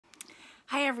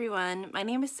Hi everyone, my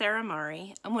name is Sarah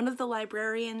Mari. I'm one of the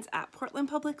librarians at Portland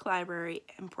Public Library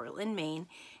in Portland, Maine,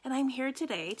 and I'm here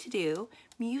today to do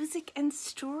music and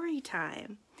story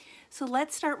time. So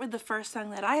let's start with the first song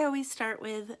that I always start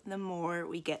with, The More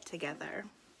We Get Together.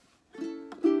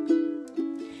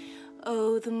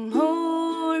 Oh, the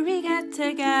more we get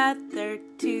together,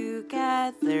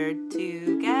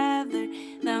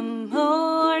 the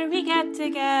more we get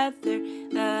together,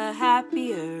 the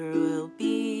happier we'll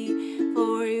be.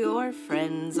 For your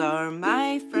friends are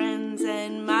my friends,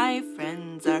 and my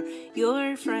friends are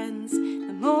your friends.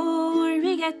 The more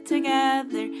we get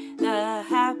together, the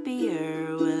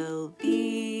happier we'll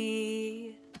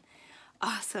be.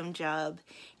 Awesome job.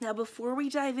 Now, before we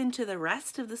dive into the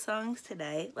rest of the songs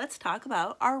today, let's talk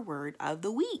about our word of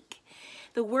the week.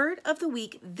 The word of the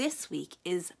week this week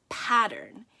is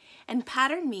pattern. And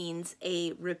pattern means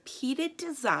a repeated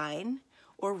design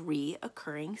or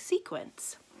reoccurring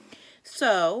sequence.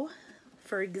 So,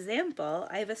 for example,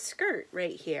 I have a skirt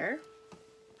right here.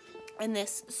 And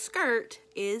this skirt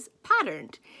is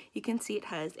patterned. You can see it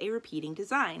has a repeating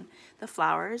design. The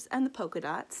flowers and the polka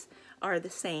dots are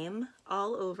the same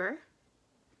all over.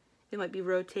 They might be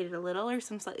rotated a little or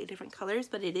some slightly different colors,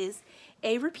 but it is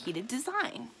a repeated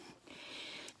design.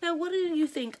 Now, what do you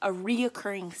think a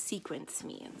reoccurring sequence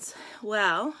means?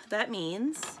 Well, that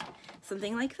means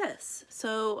something like this.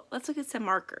 So let's look at some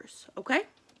markers, okay?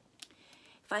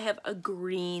 If I have a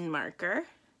green marker,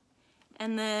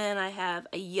 and then I have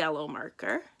a yellow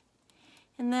marker,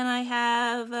 and then I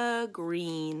have a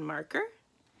green marker,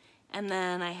 and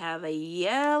then I have a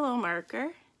yellow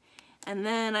marker, and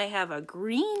then I have a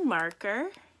green marker,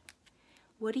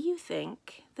 what do you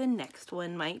think the next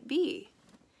one might be?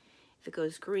 If it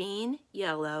goes green,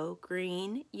 yellow,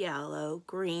 green, yellow,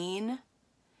 green.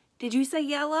 Did you say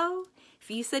yellow? If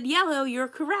you said yellow, you're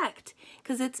correct,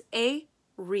 because it's a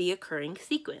reoccurring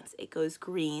sequence. It goes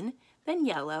green, then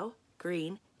yellow,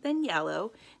 green, then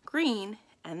yellow, green,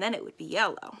 and then it would be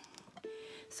yellow.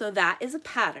 So that is a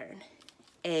pattern.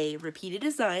 A repeated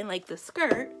design like the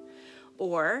skirt,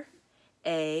 or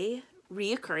a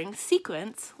reoccurring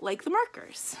sequence like the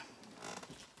markers.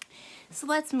 So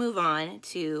let's move on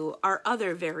to our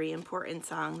other very important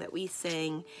song that we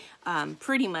sing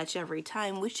pretty much every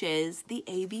time, which is the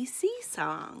ABC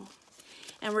song.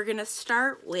 And we're gonna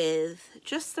start with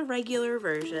just the regular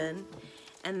version,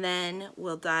 and then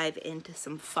we'll dive into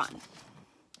some fun.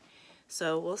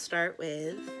 So we'll start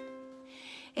with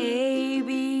A,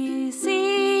 B,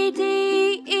 C,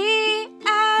 D, E,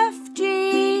 F,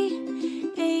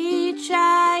 G, H,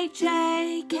 I,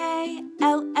 J, K,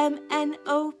 L, M, N,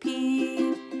 O,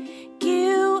 P,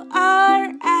 Q,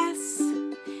 R, S,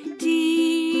 T,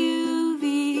 U,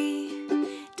 V,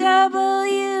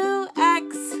 W,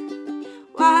 X,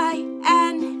 Y,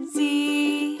 and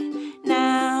Z.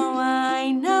 Now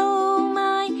I know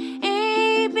my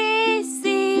ABCs.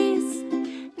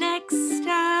 Next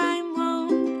time,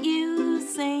 won't you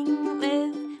sing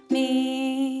with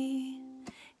me?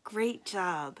 Great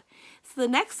job. So the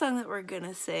next song that we're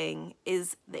gonna sing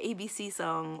is the ABC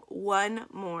song One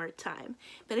More Time.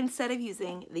 But instead of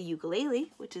using the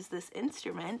ukulele, which is this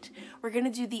instrument, we're gonna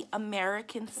do the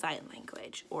American Sign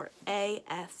Language, or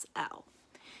ASL.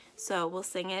 So we'll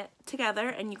sing it together,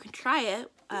 and you can try it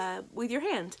with your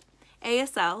hand.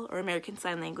 ASL, or American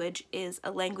Sign Language, is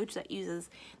a language that uses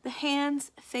the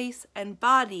hands, face, and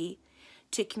body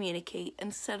to communicate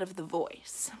instead of the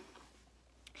voice.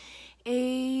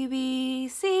 A, B,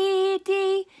 C,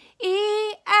 D,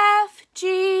 E, F,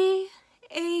 G,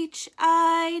 H,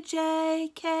 I, J,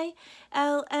 K,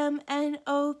 L, M, N,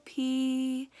 O,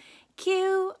 P,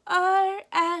 Q, R,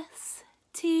 S,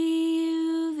 T,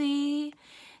 U, V,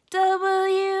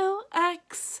 W,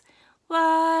 X,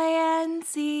 Y, and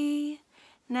Z.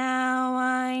 Now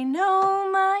I know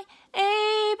my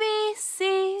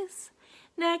ABCs.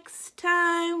 Next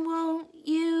time, won't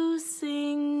you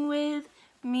sing with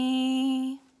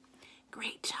me?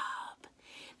 Great job.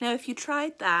 Now, if you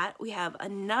tried that, we have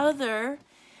another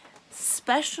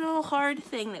special hard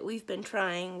thing that we've been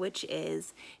trying, which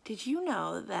is, did you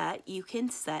know that you can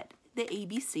set the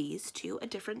ABCs to a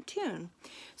different tune?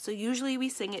 So usually we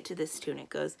sing it to this tune. It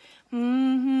goes,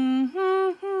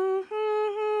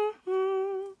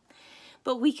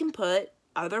 but we can put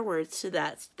other words to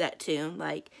that tune,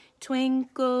 like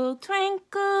twinkle,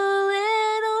 twinkle,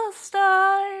 little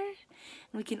star.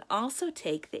 And we can also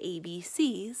take the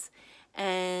ABCs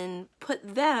and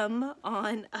put them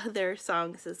on other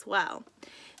songs as well.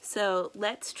 So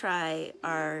let's try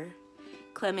our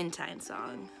Clementine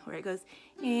song, where it goes,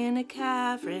 in a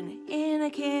cavern, in a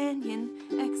canyon,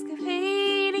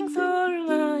 excavating for a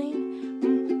mine.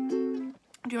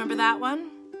 Do you remember that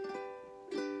one?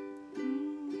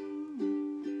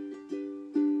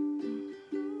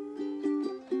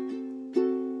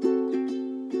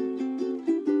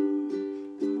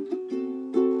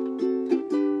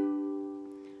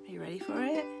 Are you ready for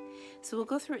it? So we'll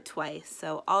go through it twice.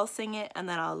 So I'll sing it and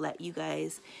then I'll let you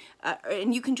guys,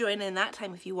 and you can join in that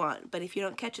time if you want, but if you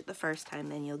don't catch it the first time,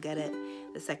 then you'll get it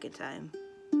the second time.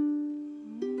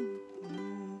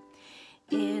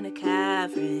 In a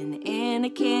cavern, in a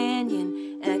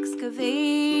canyon,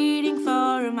 excavating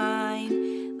for a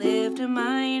mine, lived a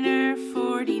miner,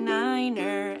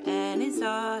 49er, and his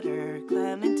daughter,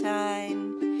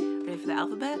 Clementine. Ready for the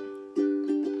alphabet?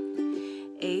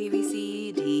 A, B,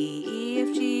 C, D, E,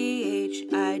 F, G,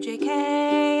 H, I, J,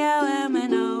 K, L, M,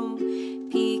 N, O,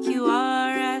 P, Q,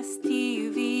 R, S, T,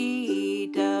 U, V,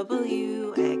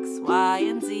 W, X, Y,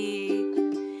 and Z.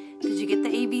 Did you get the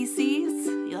ABCs?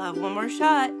 You'll have one more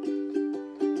shot.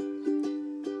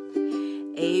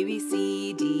 A, B,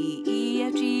 C, D, E,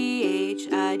 F, G,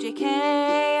 H, I, J,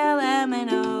 K, L, M, N,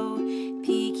 O,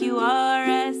 P, Q, R,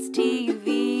 S, T, U,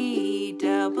 V,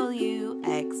 W,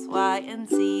 X, Y, and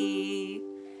Z.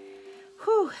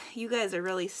 Whew, you guys are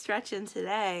really stretching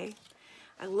today.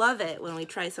 I love it when we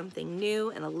try something new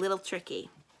and a little tricky.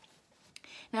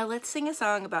 Now let's sing a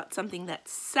song about something that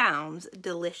sounds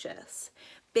delicious.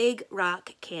 Big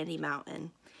Rock Candy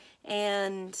Mountain.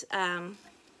 And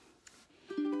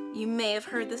you may have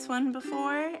heard this one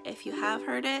before. If you have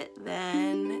heard it,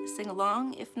 then sing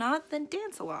along. If not, then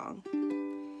dance along.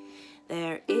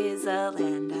 There is a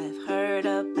land I've heard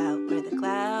about where the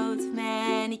clouds have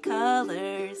many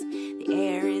colors. The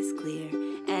air is clear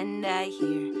and I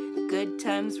hear the good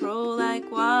times roll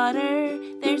like water.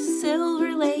 There's a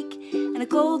silver lake and a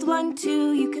gold one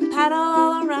too. You can paddle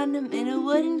all around them in a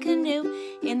wooden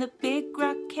canoe in the Big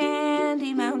Rock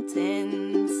Candy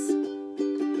Mountains.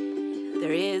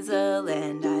 There is a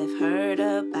land I've heard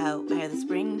about where the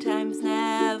springtime's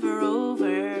never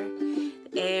over.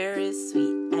 The air is sweet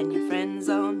and your friends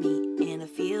all meet in a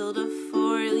field of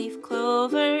four-leaf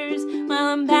clovers. Well,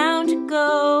 I'm bound to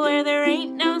go where there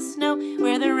ain't no snow,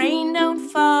 where the rain don't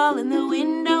fall and the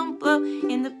wind don't blow,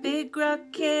 in the Big Rock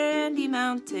Candy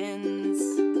Mountains.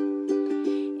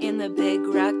 In the Big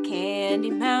Rock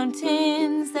Candy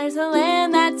Mountains, there's a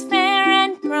land that's fair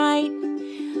and bright,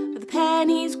 where the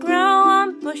pennies grow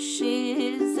on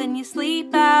bushes and you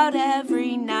sleep out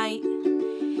every night.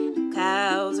 The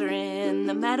cows are in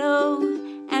the meadow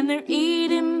and they're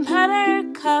eating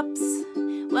buttercups.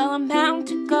 Well, I'm bound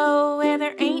to go where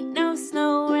there ain't no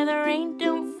snow, where the rain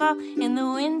don't fall and the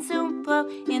winds don't blow,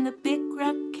 in the Big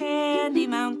Rock Candy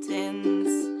Mountains.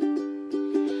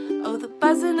 Oh, the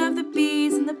buzzing of the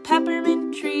bees and the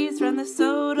peppermint trees round the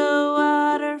soda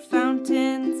water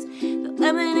fountains, the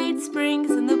lemonade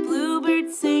springs and the bluebird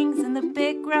sings in the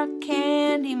Big Rock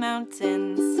Candy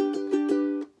Mountains.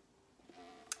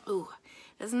 Ooh,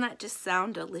 doesn't that just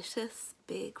sound delicious?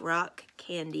 Big Rock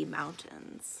Candy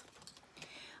Mountains.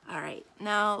 All right,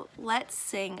 now let's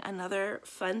sing another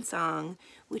fun song,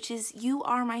 which is You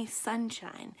Are My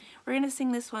Sunshine. We're gonna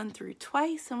sing this one through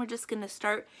twice, and we're just gonna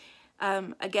start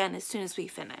again as soon as we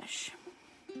finish.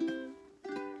 It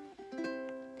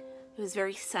was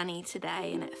very sunny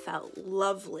today and it felt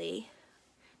lovely.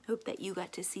 Hope that you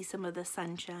got to see some of the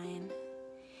sunshine.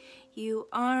 You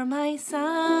are my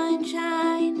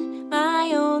sunshine,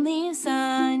 my only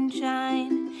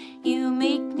sunshine. You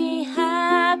make me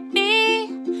happy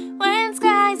when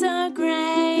skies are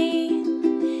gray.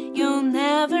 You'll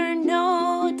never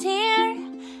know, dear,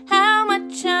 how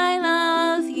much I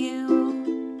love you.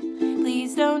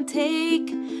 Please don't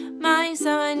take my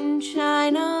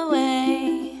sunshine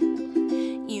away.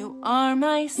 You are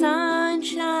my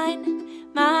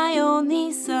sunshine, my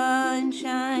only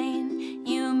sunshine.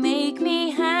 You make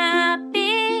me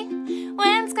happy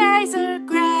when skies are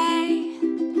gray.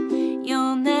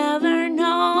 You'll never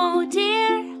know,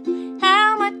 dear,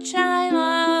 how much I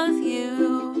love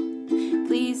you.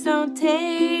 Please don't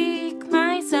take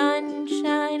my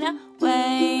sunshine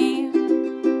away.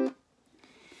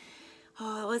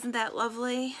 Oh, wasn't that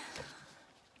lovely?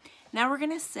 Now we're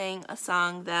gonna sing a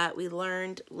song that we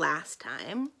learned last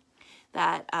time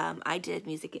that I did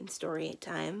music and story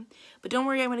time. But don't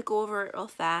worry, I'm gonna go over it real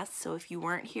fast. So if you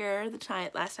weren't here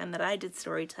last time that I did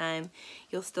story time,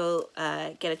 you'll still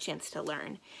get a chance to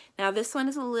learn. Now this one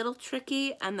is a little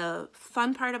tricky, and the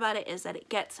fun part about it is that it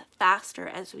gets faster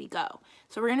as we go.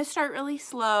 So we're gonna start really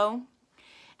slow,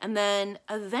 and then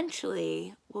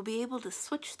eventually we'll be able to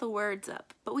switch the words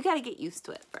up, but we gotta get used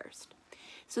to it first.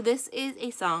 So this is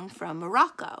a song from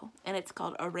Morocco, and it's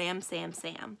called A Ram Sam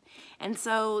Sam. And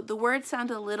so the words sound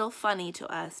a little funny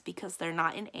to us because they're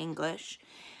not in English,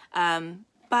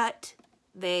 but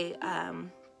they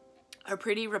are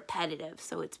pretty repetitive,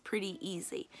 so it's pretty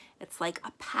easy. It's like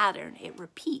a pattern. It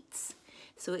repeats.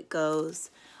 So it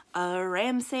goes, a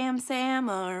ram sam sam,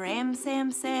 a ram sam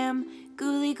sam,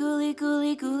 gooly gooly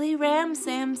gooly gooly ram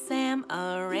sam sam,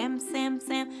 a ram sam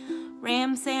sam,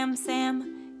 ram sam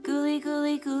sam, gooly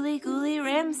gooly gooly gooly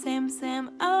ram sam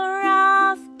sam, a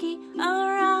rafki,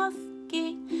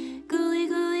 gooly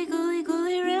gooly gooly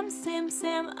gooly ram sam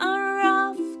sam, a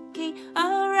rafki,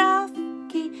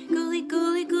 gooly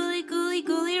gooly gooly gooly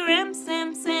gooly ram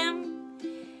sam sam.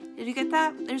 Did you get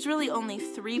that? There's really only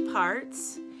 3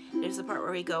 parts. There's the part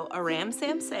where we go a ram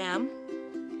sam sam.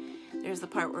 There's the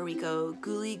part where we go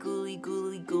gooly gooly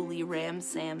gooly gooly ram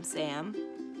sam sam.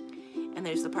 And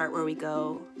there's the part where we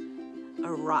go a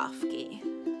rafki.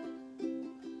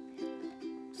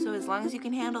 So as long as you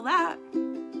can handle that,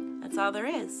 that's all there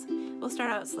is. We'll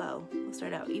start out slow. We'll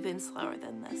start out even slower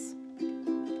than this.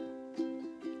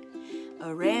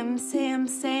 A ram sam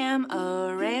sam,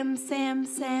 a ram sam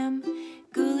sam,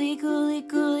 gooly gooly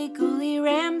gooly gooly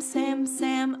ram sam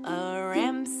sam, a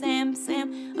ram sam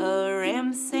sam, a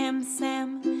ram sam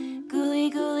sam, gooly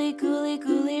gooly gooly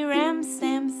gooly ram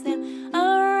sam sam, a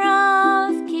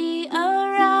rafki,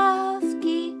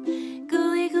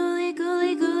 gooly gooly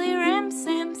gooly gooly ram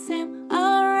sam sam, a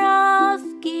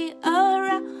rafki,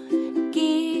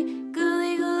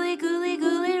 gooly gooly gooly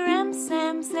gooly ram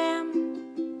sam sam.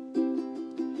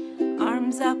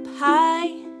 Arms up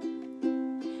high,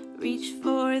 reach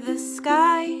for the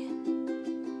sky.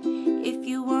 If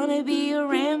you wanna be a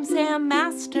ram sam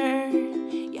master,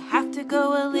 you have to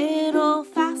go a little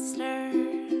faster.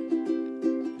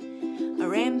 A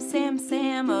ram sam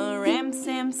sam, a ram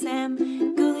sam sam,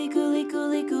 gooly gooly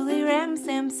gooly gooly ram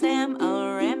sam sam,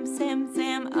 a ram sam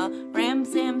sam, a ram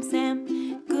sam sam,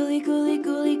 gooly gooly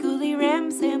gooly gooly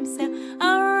ram sam sam, a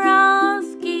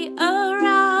rafki,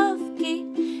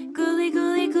 gooly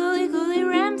gooly gooly gooly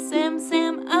ram sam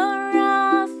sam, a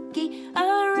rafki,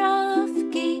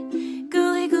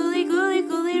 gooly gooly gooly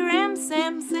gooly ram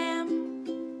sam sam.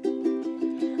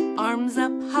 Arms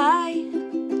up high,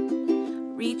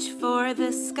 reach for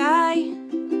the sky.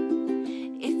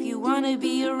 If you wanna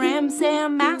be a ram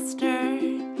sam master,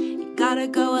 you gotta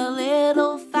go a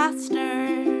little faster.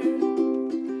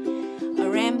 A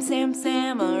ram sam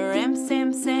sam, a ram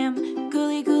sam sam,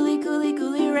 gooly gooly gooly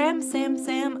gooly ram sam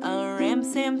sam, a ram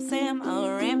sam sam,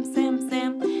 a ram sam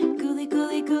sam, gooly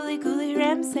gooly gooly gooly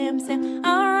ram sam sam, a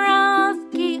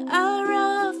rafki,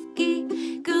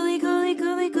 gooly gooly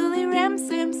gooly gooly ram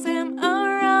sam sam, a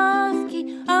rafki,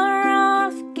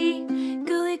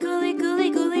 gooly gooly gooly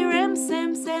gooly ram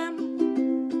sam sam.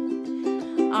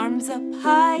 Arms up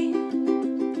high,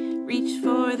 reach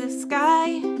for the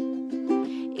sky.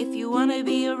 If you wanna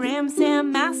be a ram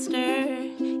sam master,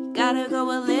 you gotta go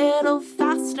a little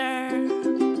faster.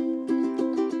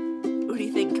 What do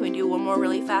you think? Can we do one more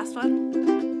really fast one?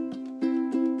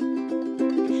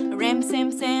 A ram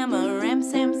sam sam, a ram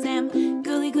sam sam,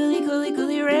 gooly gooly gooly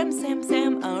gooly ram sam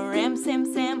sam, a ram sam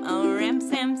sam, a ram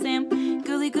sam sam,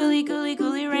 gooly gooly gooly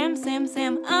gooly ram sam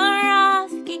sam, a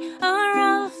rafki,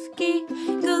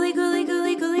 gooly gooly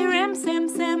gooly gooly ram sam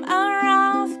sam, a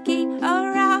rafki,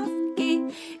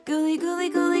 gooly gooly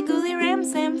gooly gooly ram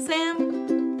sam sam.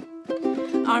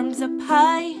 Arms up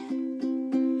high,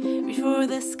 reach for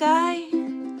the sky.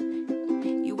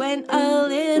 You went a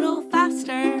little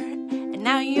faster, and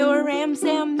now you're ram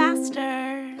sam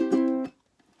master.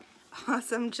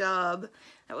 Awesome job.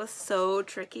 That was so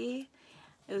tricky.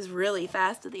 It was really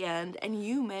fast at the end, and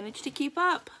you managed to keep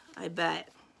up, I bet.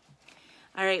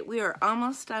 All right, we are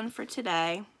almost done for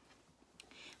today.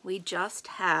 We just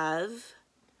have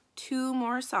 2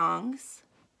 more songs.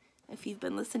 If you've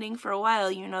been listening for a while,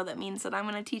 you know that means that I'm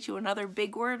going to teach you another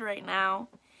big word right now.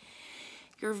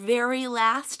 Your very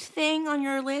last thing on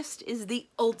your list is the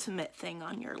ultimate thing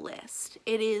on your list.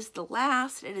 It is the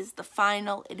last, it is the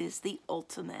final, it is the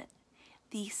ultimate.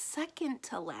 The second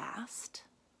to last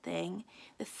thing,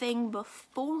 the thing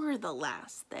before the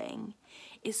last thing,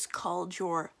 is called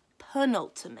your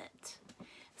penultimate.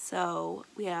 So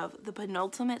we have the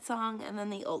penultimate song and then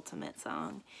the ultimate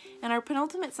song. And our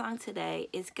penultimate song today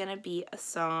is going to be a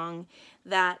song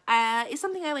that is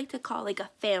something I like to call like a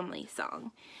family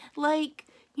song. Like,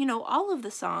 you know, all of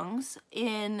the songs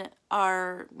in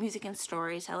our music and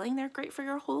storytelling, they're great for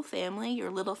your whole family, your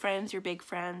little friends, your big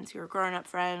friends, your grown-up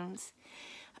friends.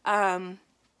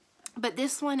 But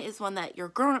this one is one that your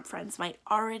grown-up friends might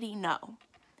already know.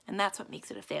 And that's what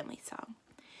makes it a family song.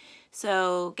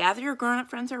 So gather your grown-up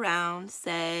friends around,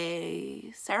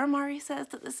 say, Sarah Mari says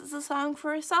that this is a song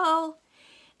for us all,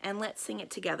 and let's sing it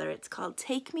together. It's called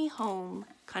Take Me Home,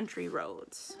 Country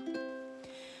Roads.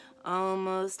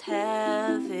 Almost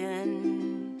heaven,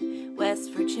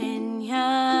 West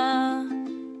Virginia,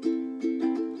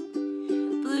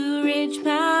 Blue Ridge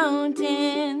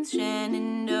Mountains,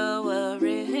 Shenandoah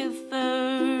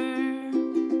River.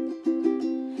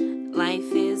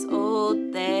 Life is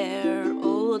old there,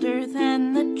 older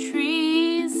than the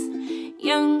trees,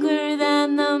 younger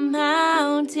than the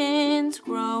mountains,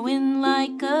 growing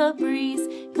like a breeze.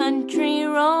 Country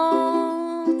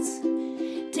roads,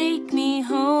 take me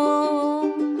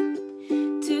home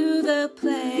to the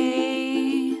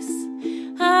place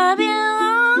I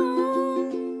belong.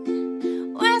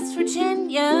 West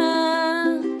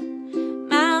Virginia,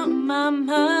 Mountain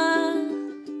Mama,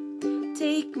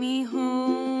 take me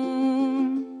home.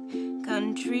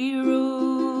 Country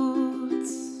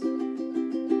roads,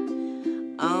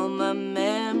 all my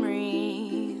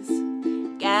memories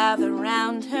gather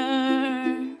round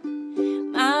her.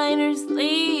 Miner's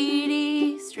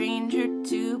lady, stranger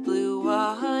to blue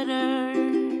water,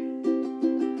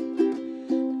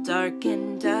 dark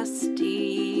and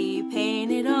dusty,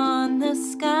 painted on the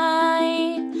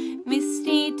sky,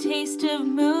 misty taste of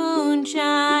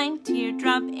moonshine,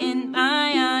 teardrop in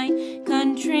my eye.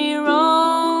 Country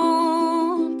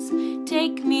roads,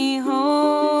 take me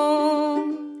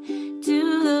home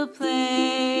to the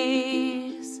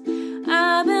place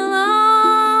I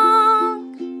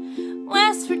belong.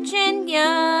 West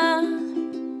Virginia,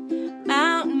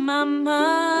 Mountain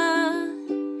Mama,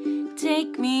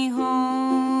 take me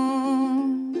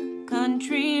home.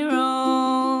 Country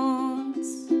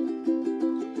roads,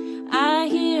 I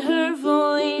hear her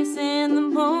voice in the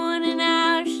morning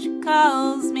hours. She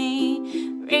calls me.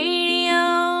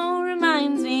 Radio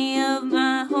reminds me of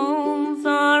my home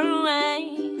far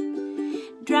away.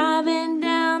 Driving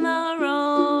down the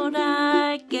road,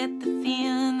 I get the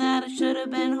feeling that I should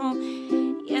have been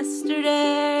home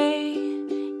yesterday.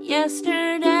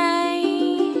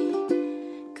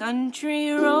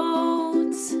 Country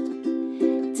roads,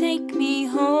 take me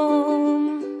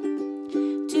home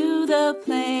to the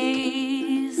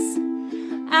place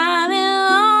I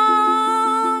belong.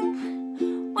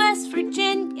 West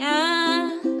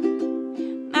Virginia,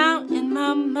 Mountain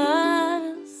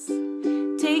Mamas,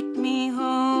 take me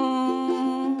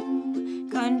home.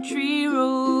 Country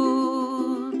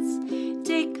roads,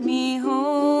 take me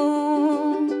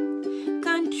home.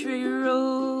 Country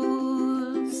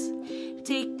roads,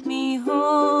 take me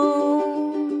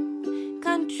home.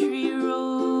 Country roads.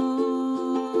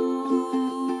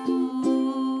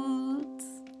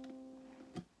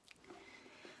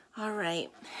 All right,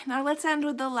 now let's end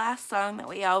with the last song that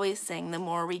we always sing, The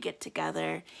More We Get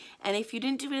Together. And if you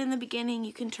didn't do it in the beginning,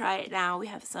 you can try it now. We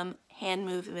have some hand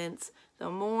movements. The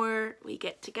more we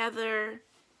get together,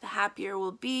 the happier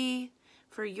we'll be.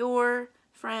 For your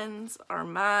friends are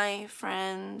my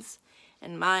friends,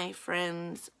 and my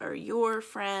friends are your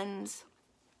friends.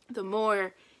 The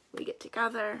more we get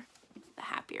together, the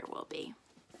happier we'll be.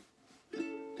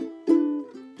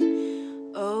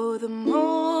 Oh, the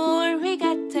more we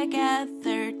get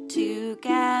together,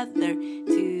 together,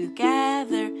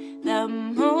 the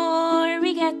more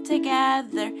we get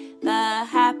together, the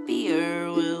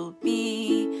happier we'll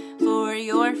be. For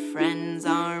your friends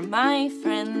are my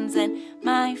friends, and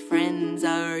my friends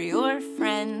are your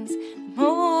friends. The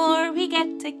more we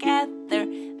get together,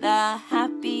 the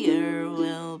happier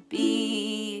we'll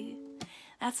be.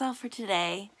 That's all for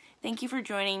today. Thank you for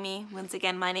joining me. Once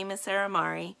again, my name is Sarah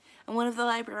Mari. I'm one of the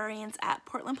librarians at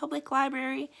Portland Public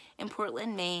Library in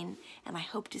Portland, Maine, and I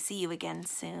hope to see you again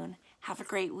soon. Have a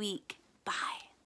great week. Bye.